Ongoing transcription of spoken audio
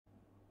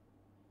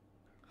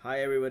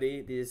Hi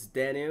everybody, this is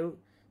Daniel.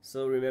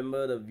 So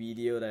remember the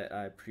video that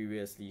I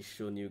previously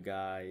shown you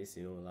guys,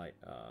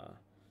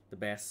 the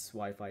best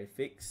Wi-Fi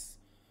fix,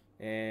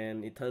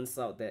 and it turns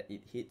out that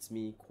it hits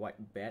me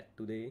quite bad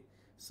today.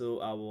 So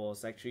I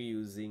was actually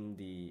using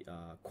the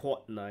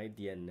Quad9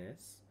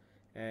 DNS,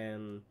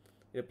 and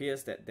it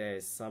appears that there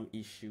is some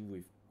issue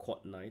with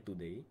Quad9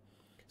 today.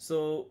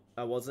 So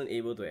I wasn't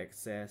able to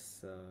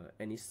access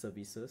any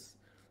services.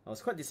 I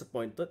was quite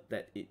disappointed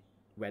that it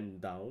went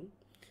down,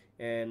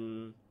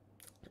 and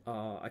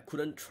I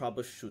couldn't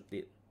troubleshoot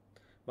it.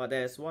 But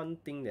there's one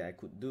thing that I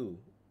could do.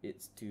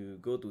 It's to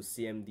go to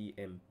CMD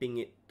and ping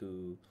it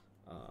to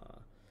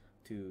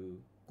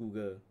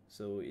Google.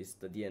 So it's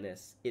the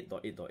DNS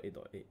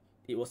 8.8.8.8.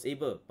 It was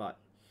able, but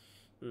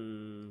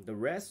the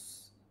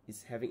rest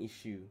is having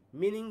issue,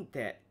 meaning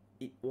that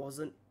it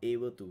wasn't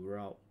able to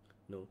route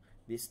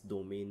these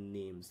domain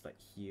names like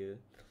here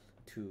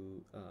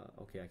to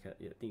okay, I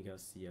think you can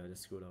see. I'll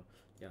just scroll down.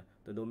 Yeah,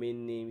 the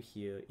domain name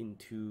here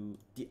into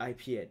the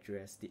IP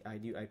address, the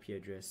ideal IP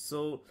address.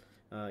 So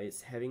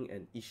it's having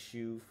an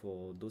issue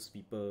for those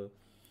people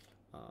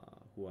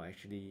who are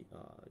actually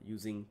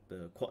using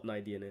the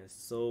Quad9 DNS.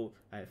 So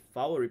I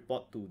filed a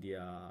report to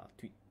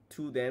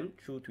them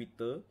through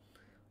Twitter,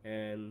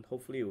 and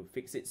hopefully it will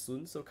fix it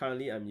soon. So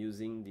currently I'm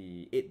using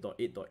the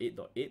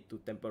 8.8.8.8 to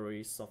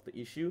temporarily solve the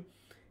issue.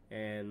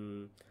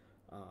 And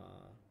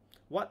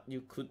what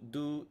you could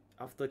do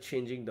after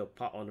changing the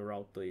part on the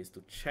router is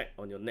to check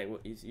on your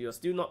network. If you're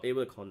still not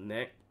able to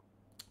connect,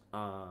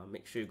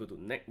 make sure you go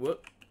to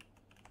network.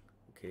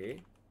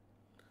 Okay,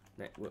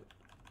 network.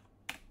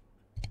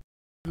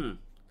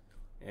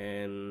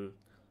 And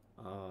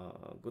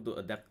go to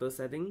adapter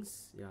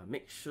settings. Yeah,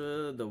 make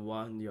sure the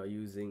one you're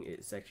using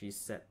is actually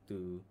set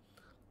to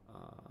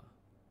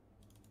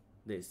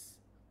this.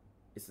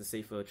 It's the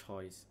safer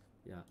choice.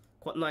 Yeah,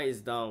 Quad9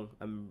 is down.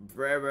 I'm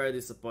very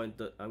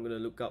disappointed. I'm gonna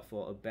look out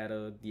for a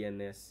better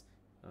DNS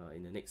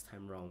in the next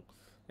time round.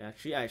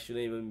 Actually, I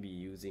shouldn't even be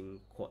using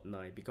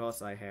Quad9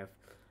 because I have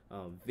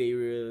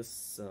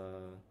various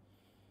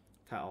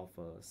type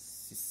of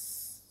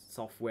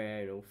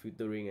software,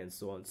 filtering and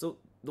so on. So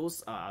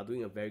those are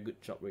doing a very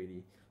good job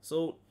already.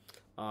 So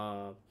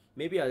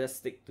maybe I'll just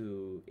stick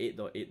to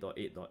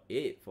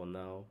 8.8.8.8 for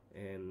now,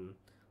 and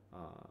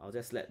I'll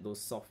just let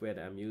those software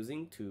that I'm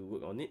using to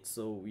work on it,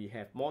 so we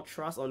have more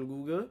trust on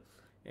Google,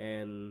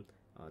 and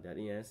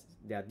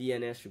their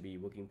DNS should be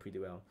working pretty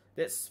well.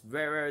 That's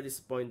very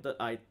disappointed.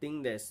 I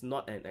think there's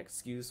not an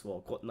excuse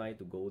for Quad9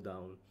 to go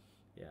down.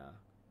 Yeah,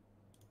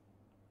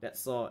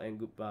 that's all, and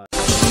goodbye.